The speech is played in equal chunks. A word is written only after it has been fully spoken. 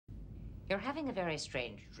You're having a very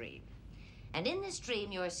strange dream. And in this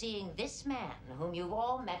dream, you're seeing this man whom you've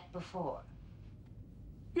all met before.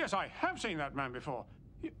 Yes, I have seen that man before.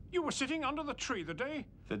 You were sitting under the tree the day...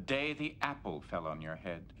 The day the apple fell on your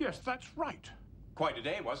head. Yes, that's right. Quite a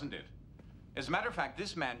day, wasn't it? As a matter of fact,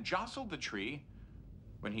 this man jostled the tree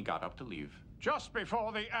when he got up to leave. Just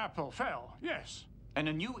before the apple fell, yes. And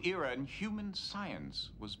a new era in human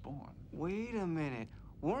science was born. Wait a minute.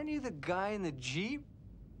 Weren't you the guy in the Jeep?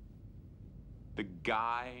 The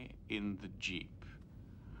guy in the Jeep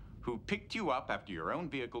who picked you up after your own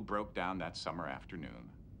vehicle broke down that summer afternoon.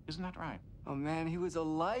 Isn't that right? Oh, man, he was a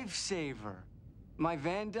lifesaver. My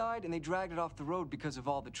van died, and they dragged it off the road because of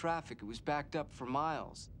all the traffic. It was backed up for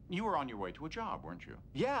miles. You were on your way to a job, weren't you?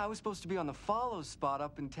 Yeah, I was supposed to be on the follow spot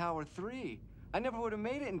up in Tower 3. I never would have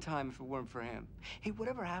made it in time if it weren't for him. Hey,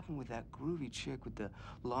 whatever happened with that groovy chick with the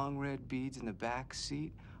long red beads in the back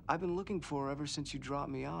seat? I've been looking for her ever since you dropped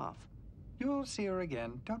me off. You'll see her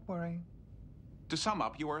again, don't worry. To sum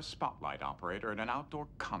up, you are a spotlight operator at an outdoor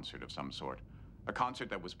concert of some sort. A concert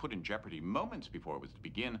that was put in jeopardy moments before it was to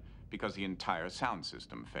begin because the entire sound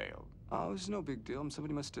system failed. Oh, it was no big deal.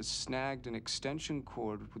 Somebody must have snagged an extension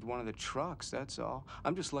cord with one of the trucks, that's all.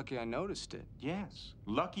 I'm just lucky I noticed it. Yes,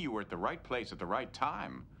 lucky you were at the right place at the right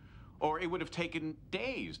time. Or it would have taken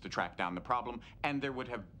days to track down the problem, and there would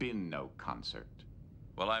have been no concert.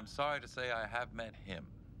 Well, I'm sorry to say I have met him,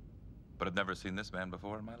 but I've never seen this man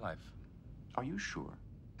before in my life. Are you sure?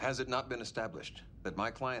 Has it not been established that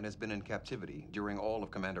my client has been in captivity during all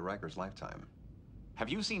of Commander Riker's lifetime? Have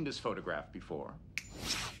you seen this photograph before?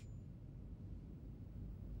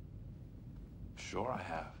 Sure I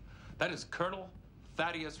have. That is Colonel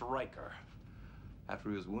Thaddeus Riker. After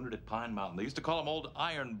he was wounded at Pine Mountain, they used to call him Old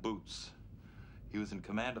Iron Boots. He was in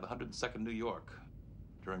command of the 102nd New York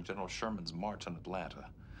during General Sherman's march on Atlanta.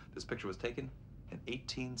 This picture was taken in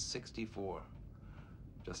 1864,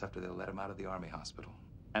 just after they let him out of the Army hospital.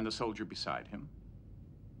 And the soldier beside him?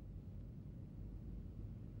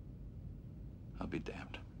 I'll be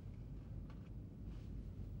damned.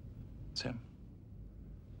 It's him.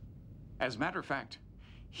 As a matter of fact,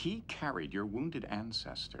 he carried your wounded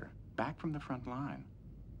ancestor back from the front line.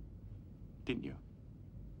 Didn't you?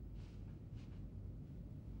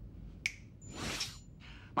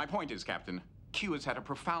 My point is, Captain, Q has had a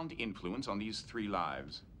profound influence on these 3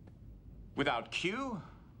 lives. Without Q,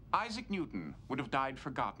 Isaac Newton would have died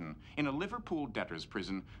forgotten in a Liverpool debtor's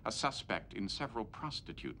prison, a suspect in several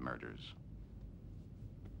prostitute murders.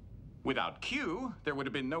 Without Q, there would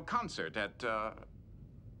have been no concert at,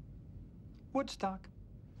 Woodstock.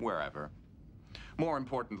 wherever. More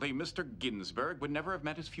importantly, Mr. Ginsberg would never have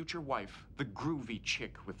met his future wife, the groovy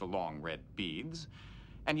chick with the long red beads,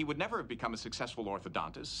 and he would never have become a successful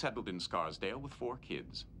orthodontist, settled in Scarsdale with 4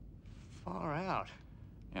 kids. Far out.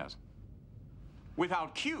 Yes.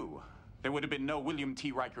 Without Q, there would have been no William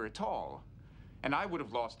T. Riker at all, and I would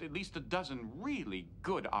have lost at least a dozen really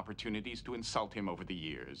good opportunities to insult him over the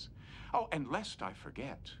years. Oh, and lest I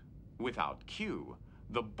forget, without Q,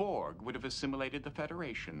 the Borg would have assimilated the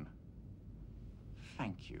Federation.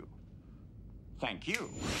 Thank you. Thank you.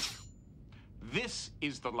 This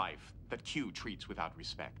is the life that Q treats without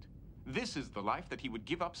respect. This is the life that he would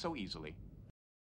give up so easily.